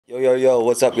Yo,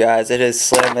 what's up guys? It is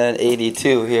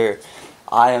Slamman82 here.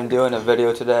 I am doing a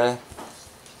video today.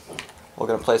 We're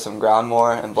going to play some Ground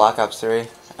War and Black Ops 3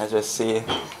 and just see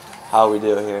how we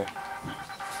do here.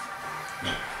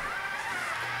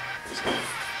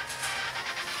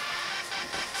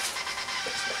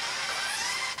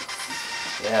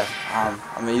 Yeah, I'm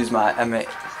going to use my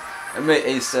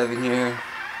M8A7 here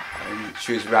and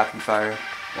choose rapid fire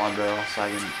one barrel so I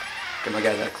can get my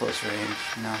guys at close range,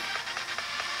 you know.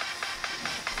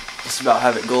 Just about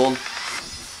have it gold.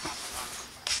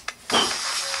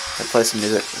 I play some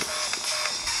music.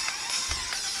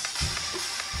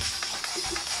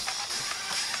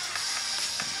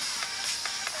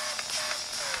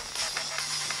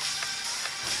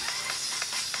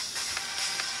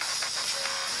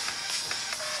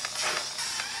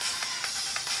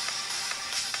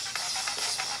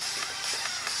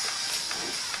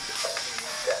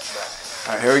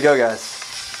 Alright, here we go guys.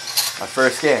 My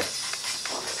first game.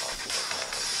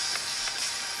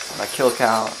 My kill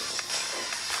count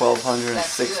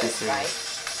 1,263.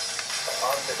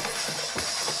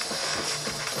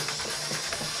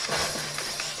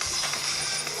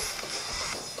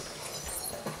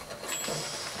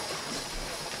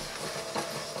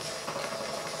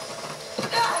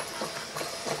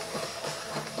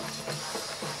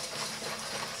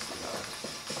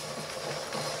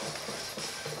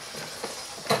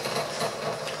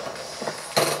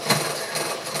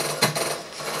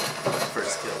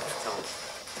 First kill. Tell me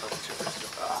what your first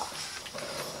kill.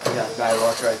 You got a guy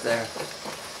walk right there.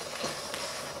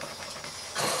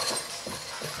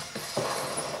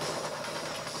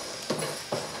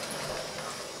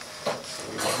 So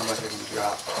we know how much I can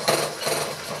drop.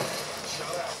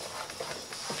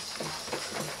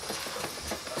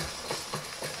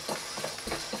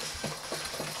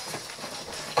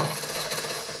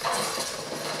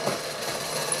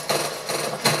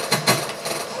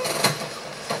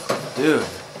 Dude.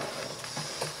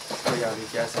 Oh yeah,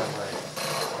 these guys have like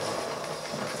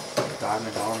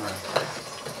diamond armor.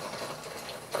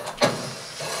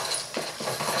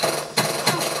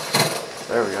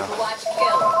 There we go. Watch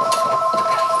kill.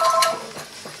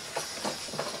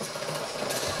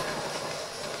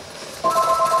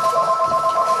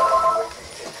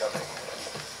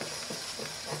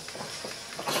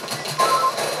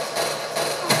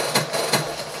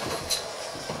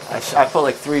 I put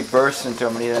like 3 bursts into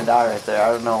him and he didn't die right there.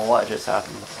 I don't know what just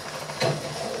happened.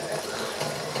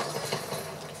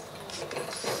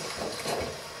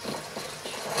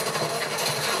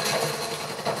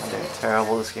 I'm doing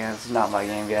terrible this game. This is not my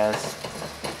game, guys.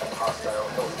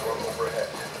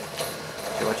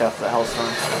 Okay, watch out for the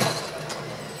hellstorm.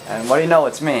 And what do you know?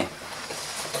 It's me.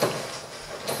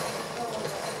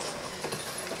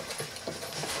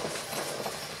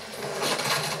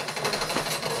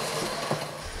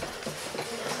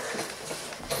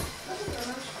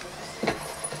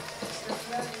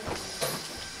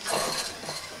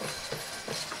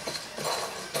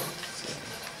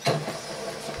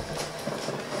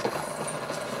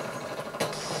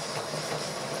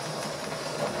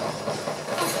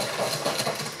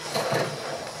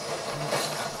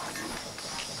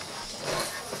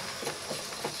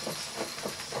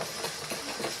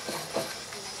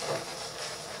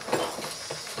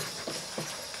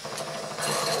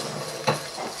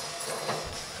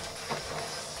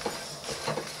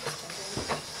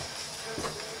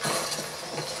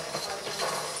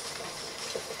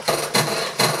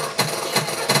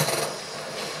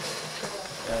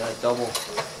 Double.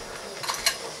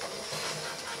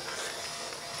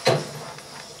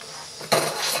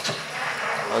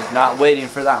 I was not waiting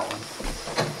for that one.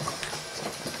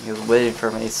 He was waiting for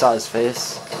me. He saw his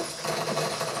face.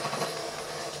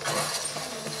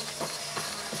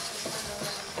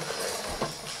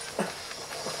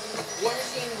 War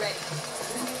machine ready.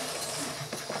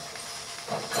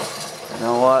 You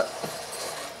know what? I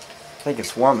think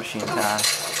it's War Machine time.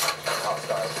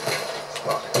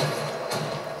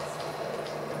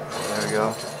 There we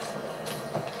go.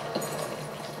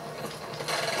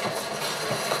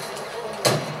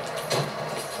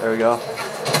 There we go.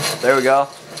 There we go.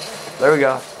 There we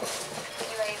go.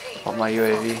 UAV. Oh, my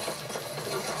UAV.